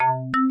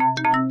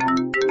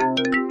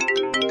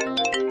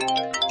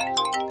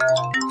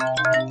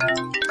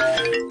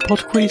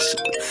PodQuiz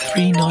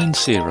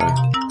 390.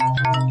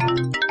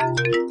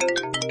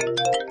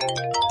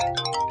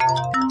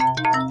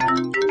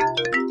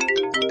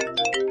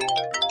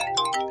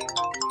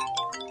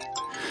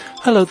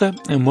 Hello there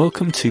and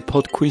welcome to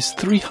PodQuiz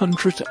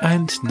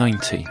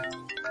 390.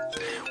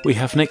 We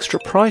have an extra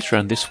prize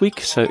round this week,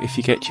 so if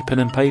you get your pen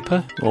and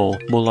paper, or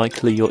more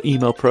likely your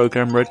email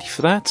program ready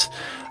for that,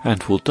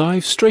 and we'll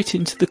dive straight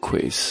into the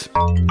quiz.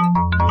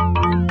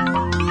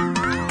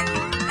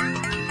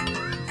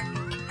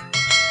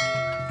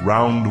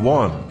 Round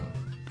 1.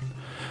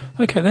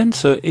 Okay then,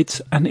 so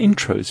it's an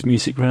intros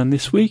music round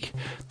this week.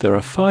 There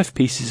are 5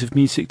 pieces of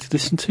music to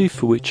listen to,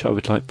 for which I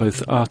would like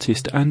both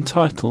artist and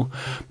title,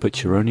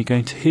 but you're only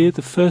going to hear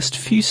the first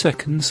few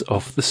seconds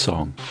of the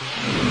song.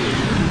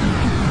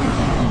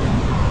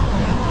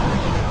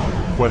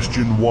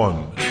 Question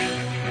 1.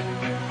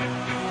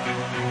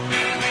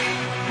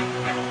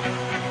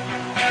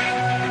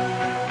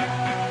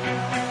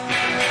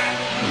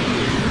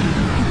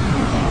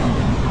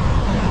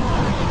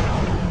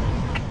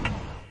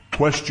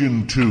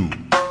 Question 2.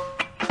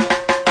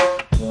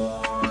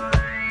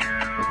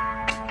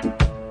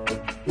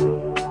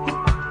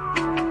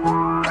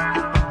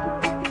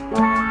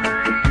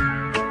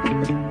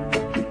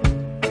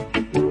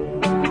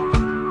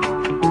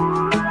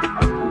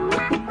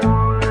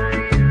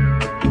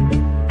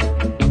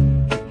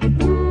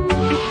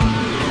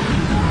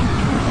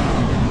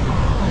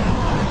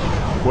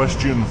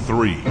 Question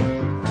 3.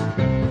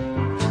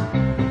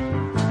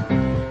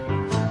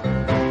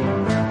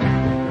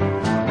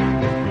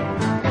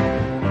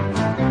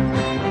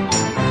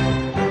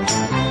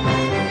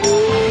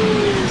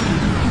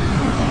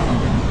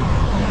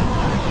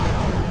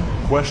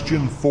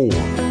 Question 4.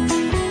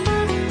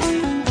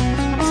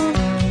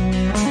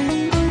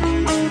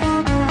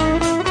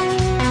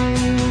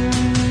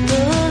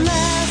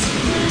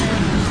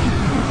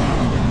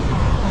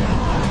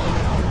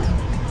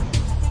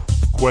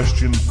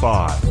 Question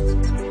 5.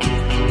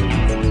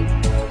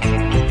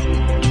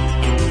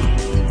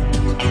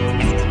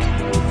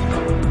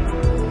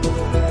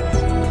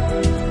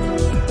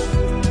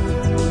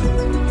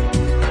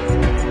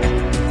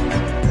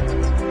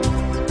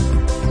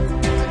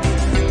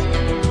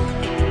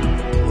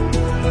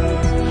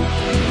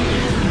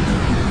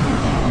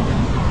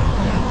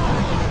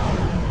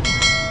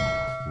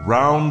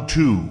 Round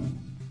 2.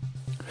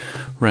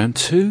 Round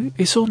 2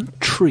 is on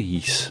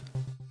trees.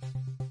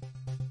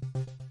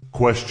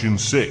 Question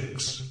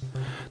 6.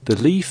 The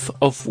leaf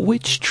of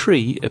which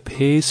tree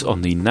appears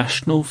on the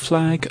national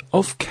flag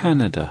of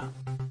Canada?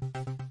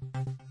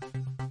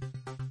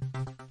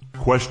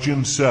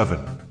 Question 7.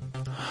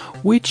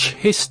 Which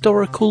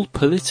historical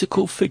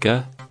political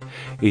figure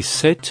is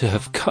said to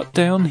have cut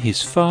down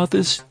his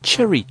father's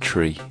cherry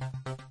tree?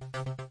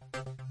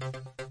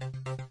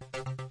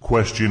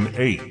 Question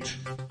 8.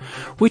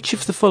 Which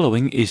of the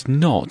following is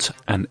not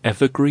an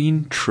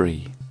evergreen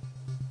tree?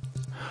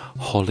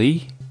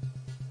 Holly,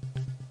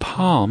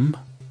 palm,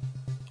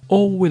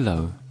 or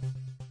willow?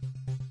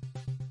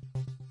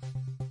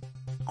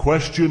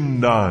 Question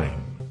 9.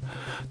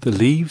 The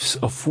leaves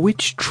of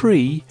which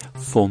tree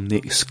form the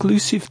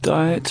exclusive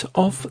diet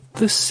of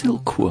the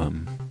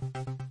silkworm?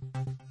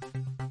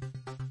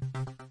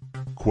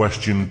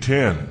 Question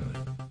 10.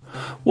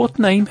 What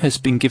name has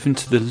been given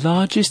to the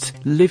largest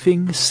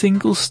living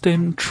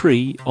single-stem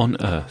tree on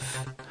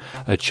Earth?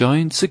 A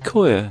giant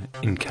sequoia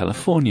in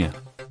California.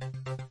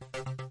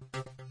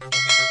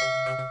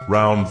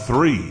 Round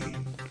 3.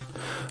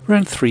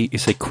 Round 3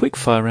 is a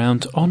quick-fire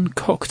round on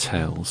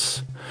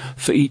cocktails.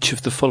 For each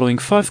of the following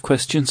 5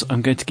 questions,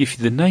 I'm going to give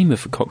you the name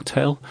of a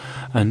cocktail,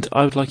 and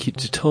I would like you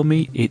to tell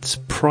me its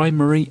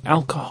primary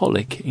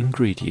alcoholic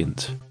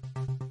ingredient.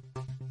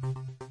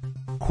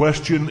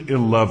 Question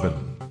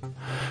 11.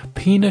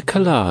 Pina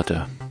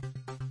colada.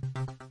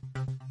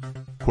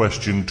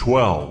 Question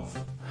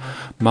 12.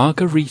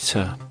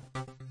 Margarita.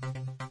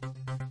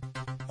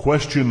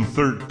 Question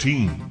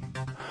 13.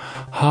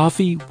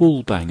 Harvey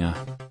Wallbanger.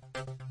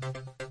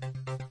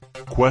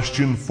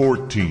 Question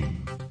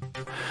 14.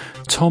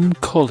 Tom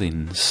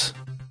Collins.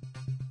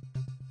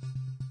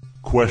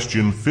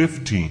 Question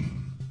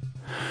 15.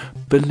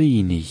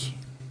 Bellini.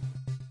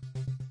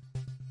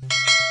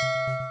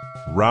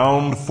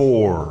 Round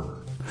 4.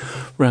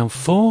 Round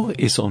 4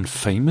 is on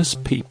famous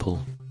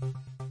people.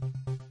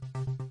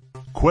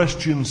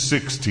 Question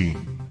 16.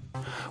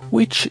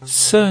 Which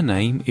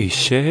surname is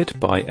shared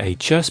by a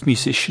jazz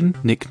musician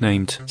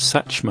nicknamed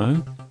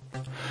Satchmo,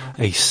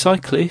 a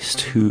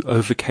cyclist who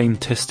overcame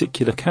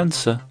testicular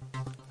cancer,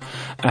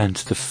 and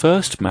the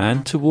first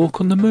man to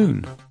walk on the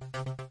moon?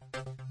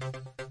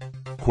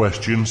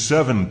 Question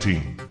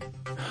 17.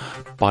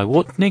 By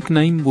what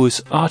nickname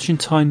was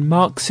Argentine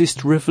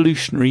Marxist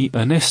revolutionary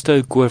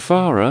Ernesto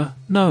Guevara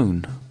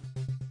known?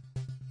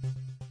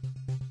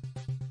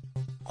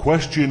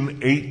 Question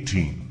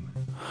 18.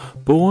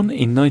 Born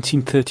in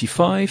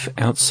 1935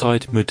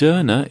 outside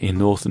Modena in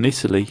northern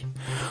Italy,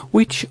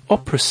 which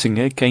opera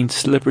singer gained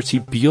celebrity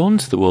beyond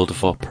the world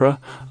of opera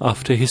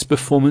after his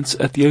performance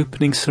at the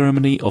opening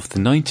ceremony of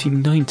the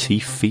 1990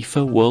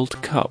 FIFA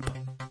World Cup?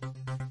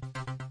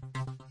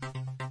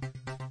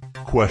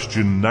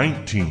 Question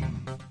 19.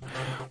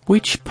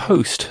 Which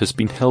post has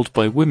been held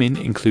by women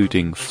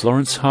including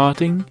Florence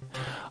Harding,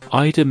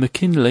 Ida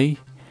McKinley,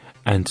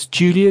 and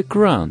Julia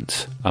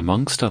Grant,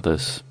 amongst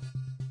others?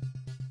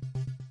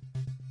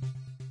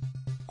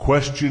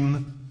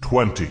 Question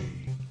 20.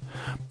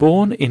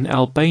 Born in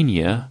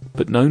Albania,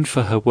 but known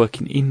for her work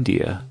in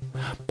India,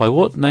 by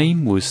what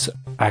name was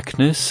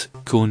Agnes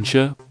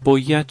Gonja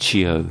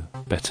Boyaccio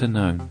better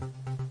known?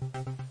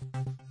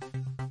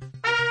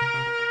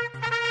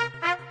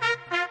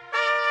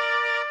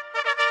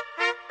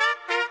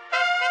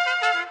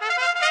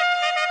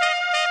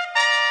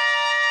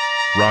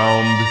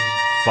 Round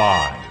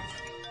 5.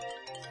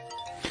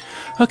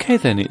 Okay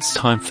then, it's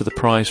time for the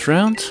prize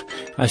round.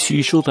 As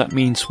usual, that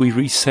means we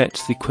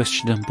reset the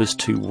question numbers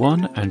to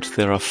 1 and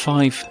there are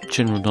 5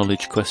 general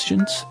knowledge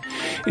questions.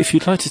 If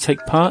you'd like to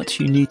take part,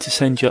 you need to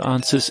send your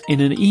answers in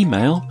an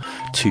email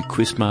to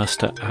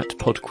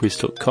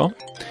quizmaster@podquiz.com,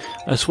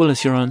 as well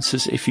as your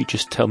answers if you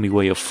just tell me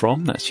where you're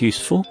from, that's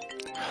useful.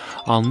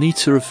 I'll need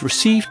to have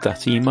received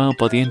that email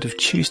by the end of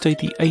Tuesday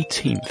the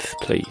 18th,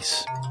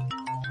 please.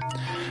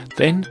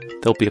 Then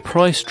there'll be a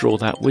prize draw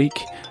that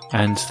week,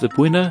 and the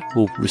winner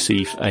will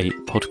receive a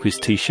PodQuiz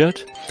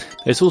t-shirt.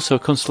 There's also a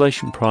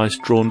consolation prize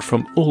drawn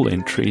from all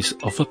entries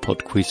of a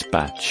PodQuiz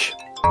badge.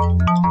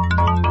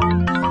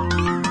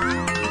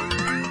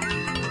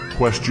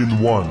 Question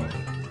 1.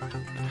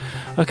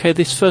 Okay,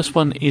 this first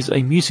one is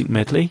a music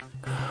medley.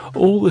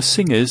 All the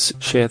singers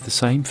share the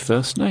same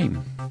first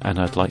name, and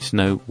I'd like to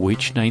know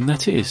which name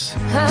that is.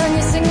 And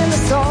you're singing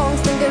the songs,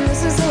 thinking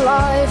this is a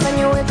life, and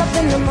you wake up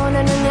in the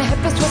morning and your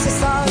hip is twisted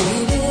side.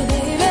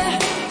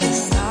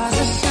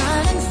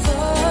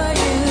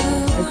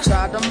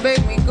 Tried to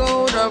make me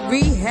go to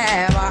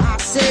rehab. I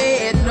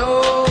said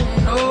no,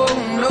 no,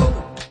 no.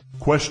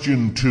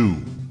 Question 2.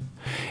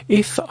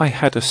 If I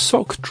had a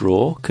sock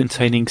drawer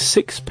containing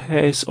 6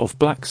 pairs of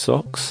black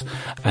socks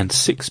and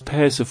 6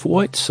 pairs of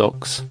white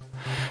socks,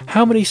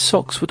 how many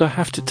socks would I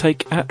have to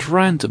take at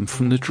random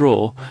from the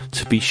drawer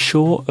to be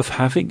sure of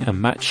having a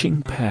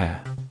matching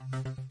pair?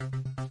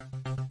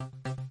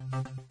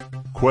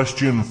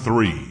 Question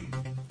 3.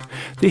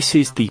 This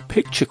is the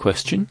picture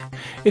question.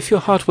 If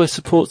your hardware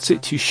supports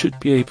it, you should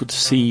be able to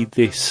see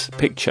this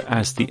picture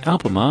as the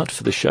album art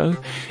for the show.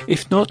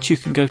 If not, you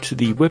can go to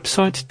the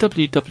website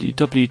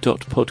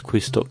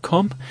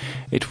www.podquiz.com.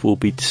 It will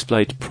be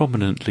displayed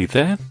prominently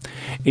there.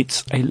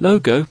 It's a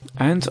logo,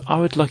 and I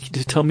would like you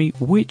to tell me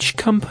which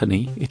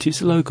company it is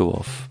a logo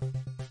of.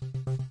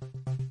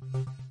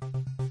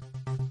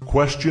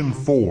 Question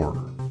 4.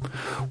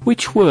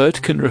 Which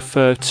word can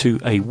refer to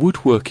a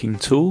woodworking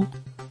tool,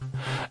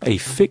 a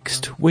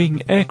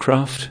fixed-wing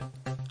aircraft,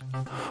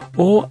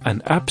 or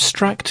an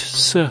abstract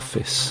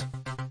surface?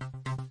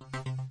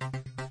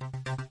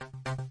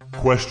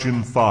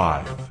 Question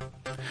 5.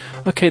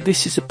 Okay,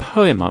 this is a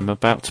poem I'm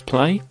about to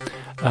play.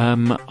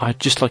 I'd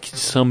just like you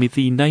to tell me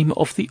the name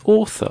of the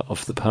author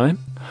of the poem.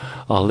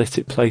 I'll let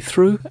it play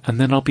through, and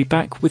then I'll be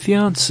back with the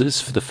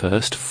answers for the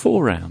first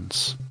 4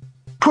 rounds.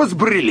 'Twas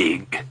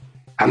brillig,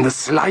 and the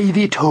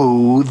slithy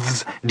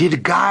toads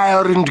did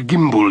gyre and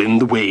gimble in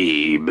the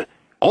wabe.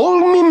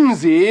 All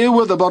mimsy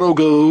were the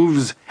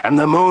borogoves, and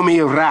the momy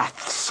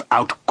raths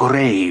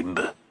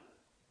outgrabe.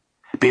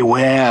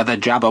 Beware the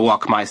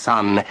Jabberwock, my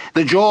son,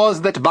 the jaws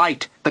that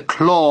bite, the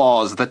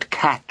claws that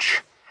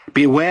catch.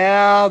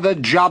 Beware the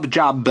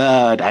Jubjub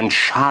bird, and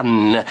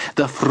shun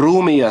the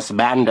frumious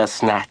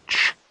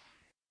Bandersnatch.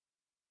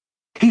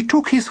 He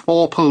took his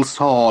four-pull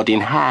sword in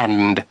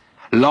hand.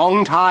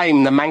 Long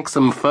time the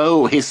manxome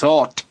foe he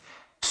sought.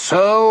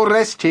 So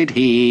rested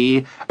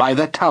he by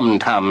the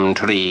tum-tum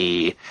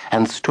tree,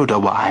 and stood a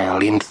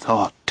while in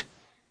thought.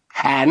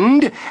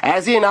 And,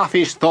 as in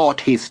uffish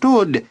thought he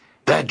stood,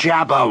 the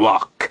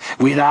Jabberwock,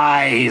 with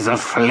eyes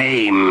of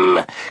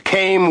flame,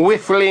 came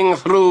whiffling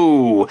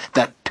through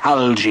the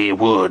tulgey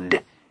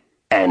wood,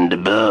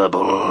 and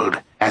burbled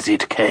as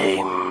it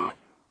came.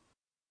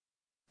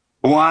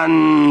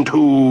 1,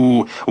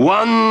 2,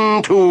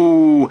 1,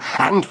 2,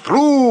 and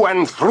through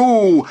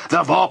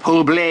the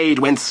vorpal blade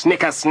went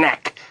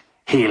snicker-snack.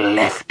 He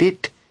left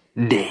it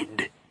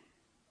dead,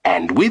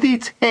 and with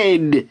its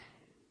head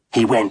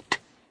he went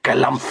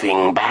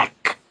galumphing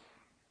back.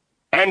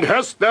 And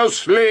hast thou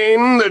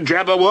slain the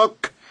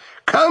Jabberwock?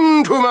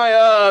 Come to my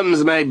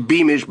arms, my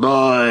beamish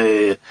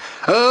boy.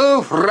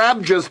 Oh,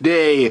 frabjous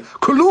day,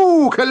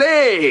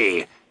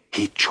 calloo-callay!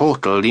 He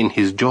chortled in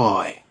his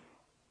joy.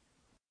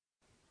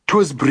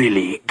 'Twas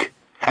brillig,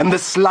 and the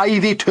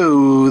slithy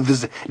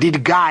toads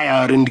did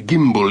gyre and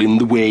gimble in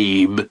the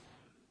wabe.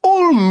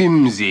 All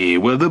mimsy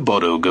were the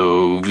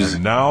borogoves,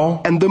 And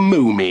now, and the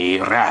momy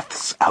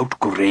raths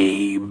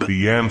outgrabe.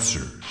 the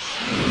answers.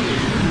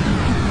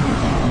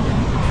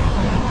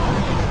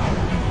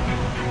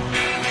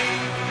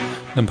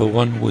 Number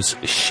 1 was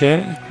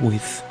Cher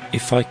with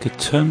If I Could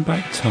Turn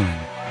Back Time.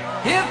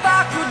 If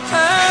I could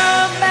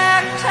turn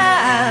back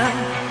time,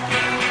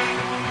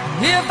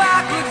 if I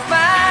could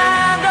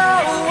find a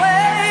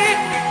way,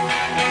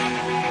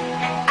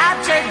 I'd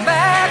take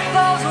back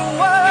those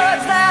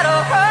words that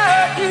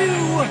hurt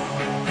you,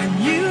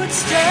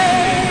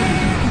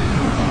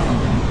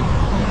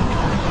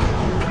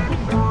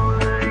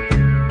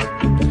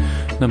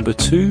 Number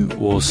 2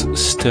 was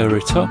Stir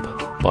It Up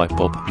by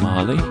Bob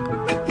Marley.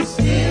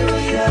 Stir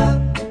it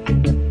up,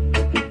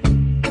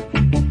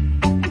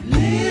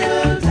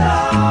 little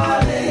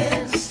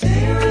darling,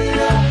 stir it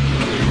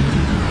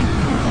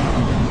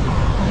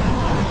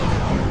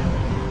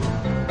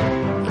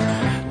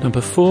up. Number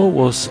 4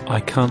 was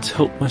I Can't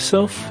Help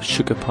Myself,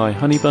 Sugar Pie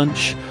Honey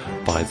Bunch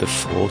by the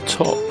Four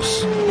Tops.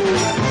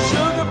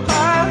 Sugar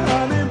pie,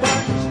 honey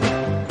bunch,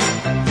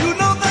 you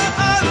know that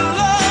I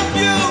love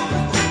you.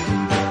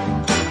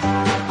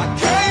 I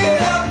can't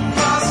help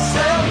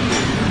myself.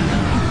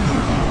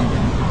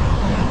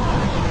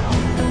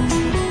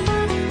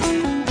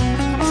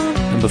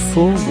 Number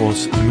 4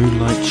 was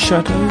Moonlight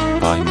Shadow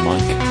by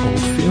Mike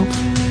Oldfield.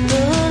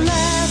 The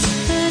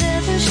last that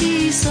ever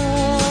she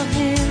saw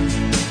him,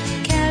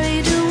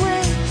 carried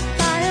away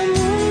by a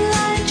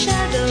moonlight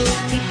shadow,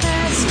 he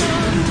passed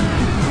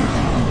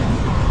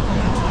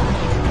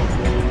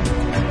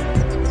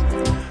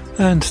on.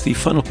 And the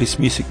final piece of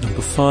music,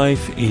 number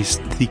 5, is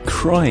The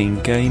Crying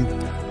Game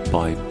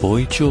by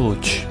Boy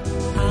George.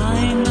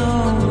 I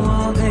know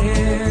all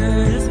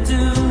there is to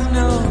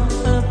know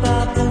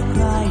about the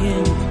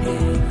crying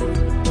game.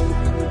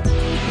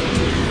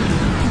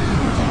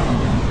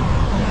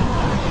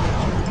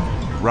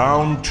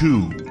 Round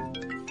 2.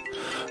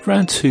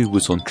 Round 2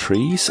 was on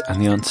trees,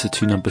 and the answer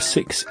to number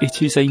 6,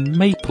 it is a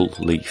maple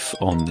leaf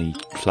on the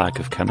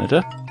flag of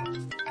Canada.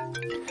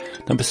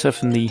 Number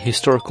 7, the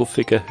historical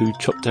figure who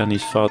chopped down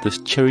his father's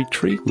cherry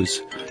tree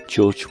was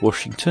George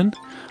Washington.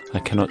 I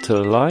cannot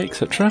tell a lie,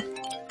 etc.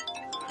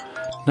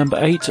 Number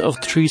 8, of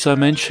the trees I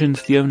mentioned,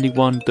 the only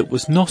one that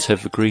was not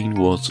evergreen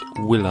was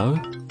willow.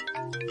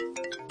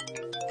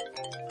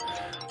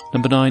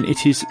 Number 9,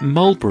 it is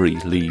mulberry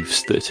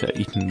leaves that are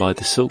eaten by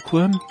the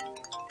silkworm.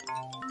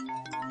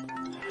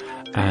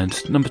 And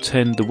number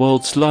 10, the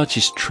world's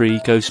largest tree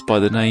goes by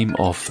the name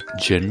of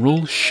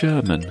General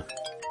Sherman.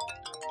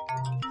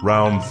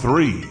 Round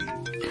 3.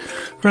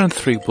 Round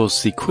 3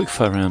 was the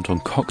quickfire round on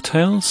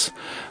cocktails,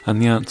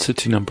 and the answer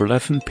to number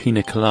 11,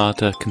 Pina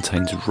Colada,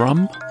 contains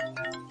rum.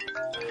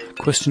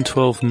 Question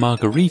 12,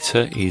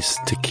 Margarita, is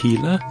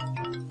tequila.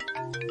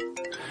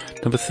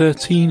 Number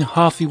 13,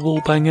 Harvey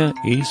Wallbanger,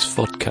 is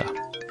vodka.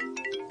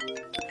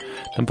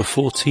 Number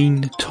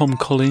 14, Tom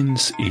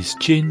Collins, is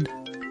gin.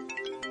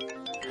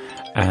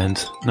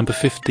 And number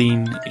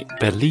 15,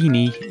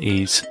 Bellini,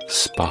 is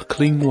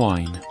sparkling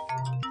wine.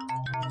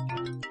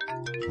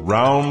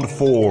 Round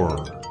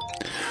 4.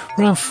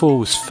 Round 4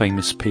 was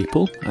famous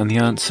people, and the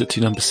answer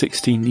to number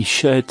 16, the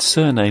shared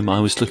surname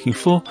I was looking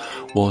for,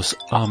 was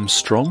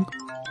Armstrong.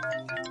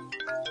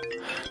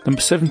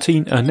 Number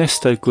 17,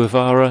 Ernesto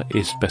Guevara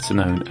is better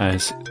known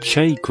as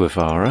Che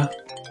Guevara.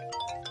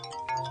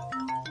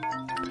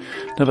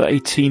 Number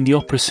 18, the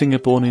opera singer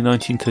born in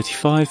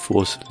 1935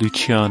 was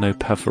Luciano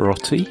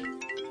Pavarotti.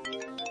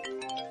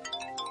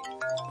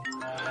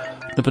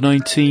 Number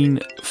 19,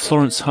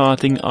 Florence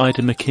Harding,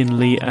 Ida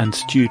McKinley and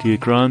Julia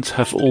Grant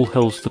have all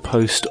held the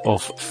post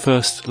of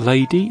First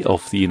Lady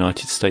of the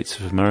United States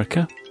of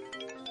America.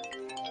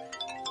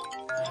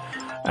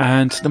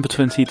 And number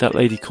 20, that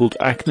lady called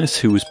Agnes,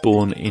 who was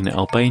born in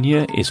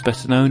Albania, is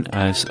better known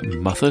as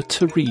Mother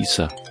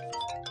Teresa.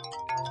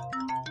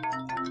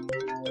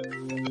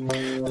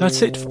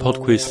 That's it for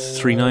PodQuiz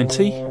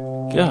 390.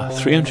 Yeah,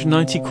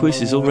 390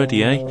 quizzes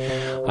already, eh?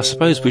 I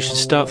suppose we should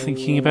start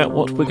thinking about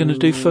what we're going to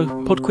do for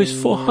PodQuiz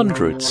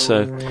 400.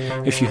 So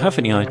if you have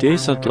any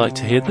ideas, I'd like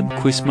to hear them.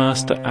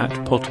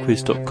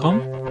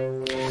 Quizmaster@podquiz.com.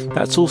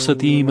 That's also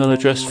the email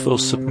address for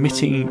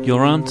submitting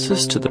your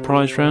answers to the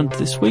prize round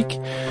this week.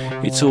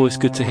 It's always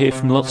good to hear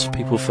from lots of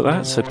people for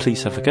that, so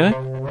please have a go.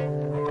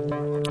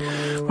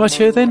 Right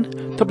here then,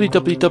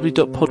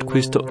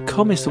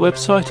 www.podquiz.com is the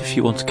website if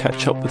you want to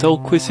catch up with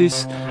old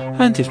quizzes,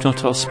 and if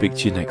not, I'll speak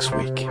to you next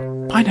week.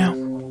 Bye now.